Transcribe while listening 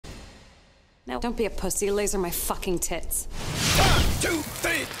Now, don't be a pussy. Laser my fucking tits. 1, 2,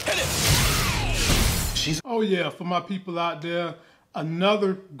 3, hit it! Oh yeah, for my people out there,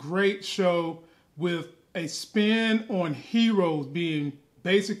 another great show with a spin on heroes being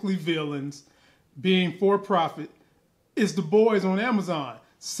basically villains, being for profit, is The Boys on Amazon.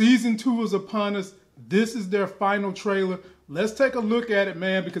 Season 2 is upon us. This is their final trailer. Let's take a look at it,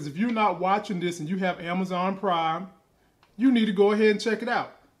 man, because if you're not watching this and you have Amazon Prime, you need to go ahead and check it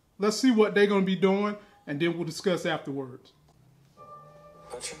out. Let's see what they're going to be doing, and then we'll discuss afterwards.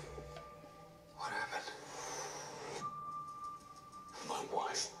 Butcher? What happened? My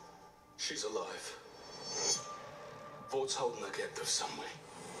wife. She's alive. Vault's holding the captive somewhere.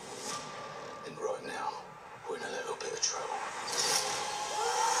 And right now, we're in a little bit of trouble.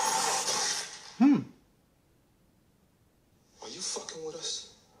 Are you fucking with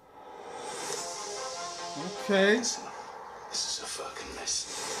us? Okay. Listen, this is a fucking mess.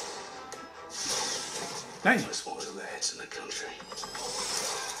 Damn. It's one of the heads in the country.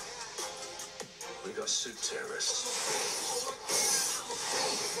 We got suit terrorists.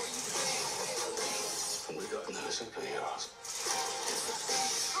 And we got no superheroes.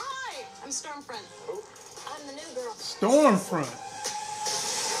 Hi! I'm Stormfront. Oh. I'm the new girl. Stormfront.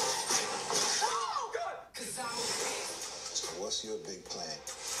 So what's your big plan?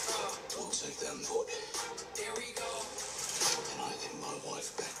 We'll take them Vault. There we go. And I get my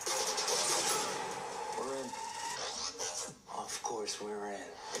wife back. We're in. Of course we're in.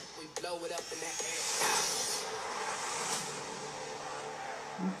 We blow it up in that air.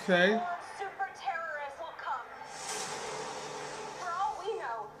 Okay. Super terrorists will come. For all we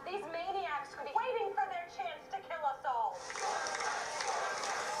know, these maniacs could be waiting for their chance to kill us all.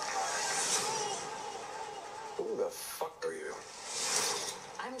 Who the fuck are you?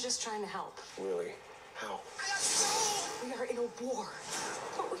 I'm just trying to help. Really? How? We are in a war,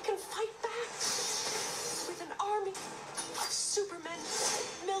 but we can fight back with an army of supermen,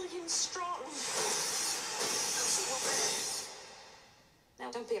 millions strong.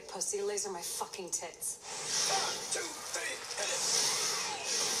 Now, don't be a pussy. Laser my fucking tits. 1, 2, 3, hit it!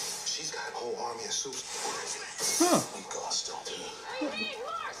 She's got a whole army of suits. Huh. We gotta stop her. We need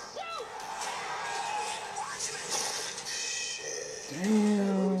more suits! Shit.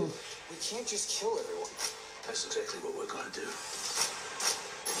 Damn. We can't just kill everyone. That's exactly what we're gonna do.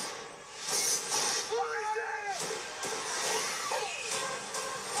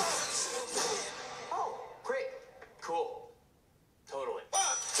 Oh, great. Cool. Totally. 1,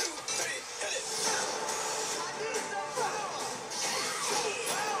 2, 3, hit it!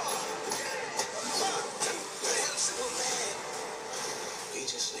 We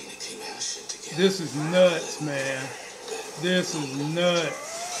just need to keep our shit together. This is nuts, man. This is nuts.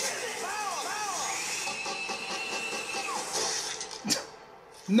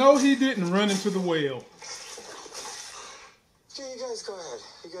 No, he didn't run into the well. Okay, you guys go ahead.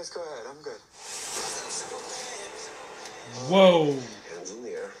 You guys go ahead. I'm good. Whoa. Hands in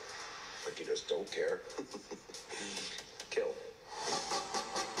the air. Like you just don't care. Kill.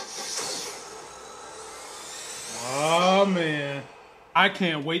 Oh, man. I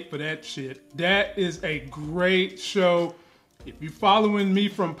can't wait for that shit. That is a great show. If you're following me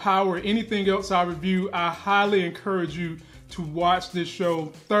from Power or anything else I review, I highly encourage you to watch this show.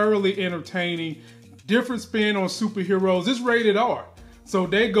 Thoroughly entertaining. Different spin on superheroes. It's rated R. So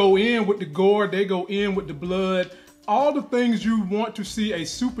they go in with the gore. They go in with the blood. All the things you want to see a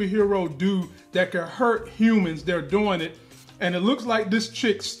superhero do that can hurt humans, they're doing it. And it looks like this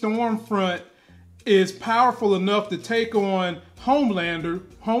chick, Stormfront, is powerful enough to take on Homelander.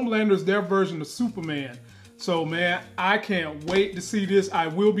 Homelander's their version of Superman. So, man, I can't wait to see this. I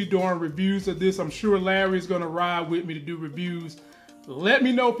will be doing reviews of this. I'm sure Larry's going to ride with me to do reviews. Let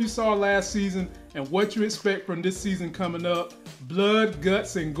me know if you saw last season and what you expect from this season coming up. Blood,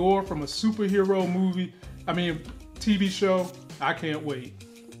 guts, and gore from a superhero TV show. I can't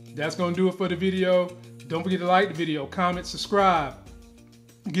wait. That's going to do it for the video. Don't forget to like the video, comment, subscribe.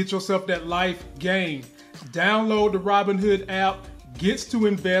 Get yourself that life game. Download the Robinhood app. Gets to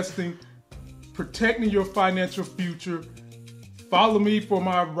investing, protecting your financial future. Follow me for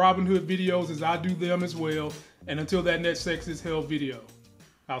my Robinhood videos as I do them as well. And until that next Sex is Hell video,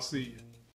 I'll see you.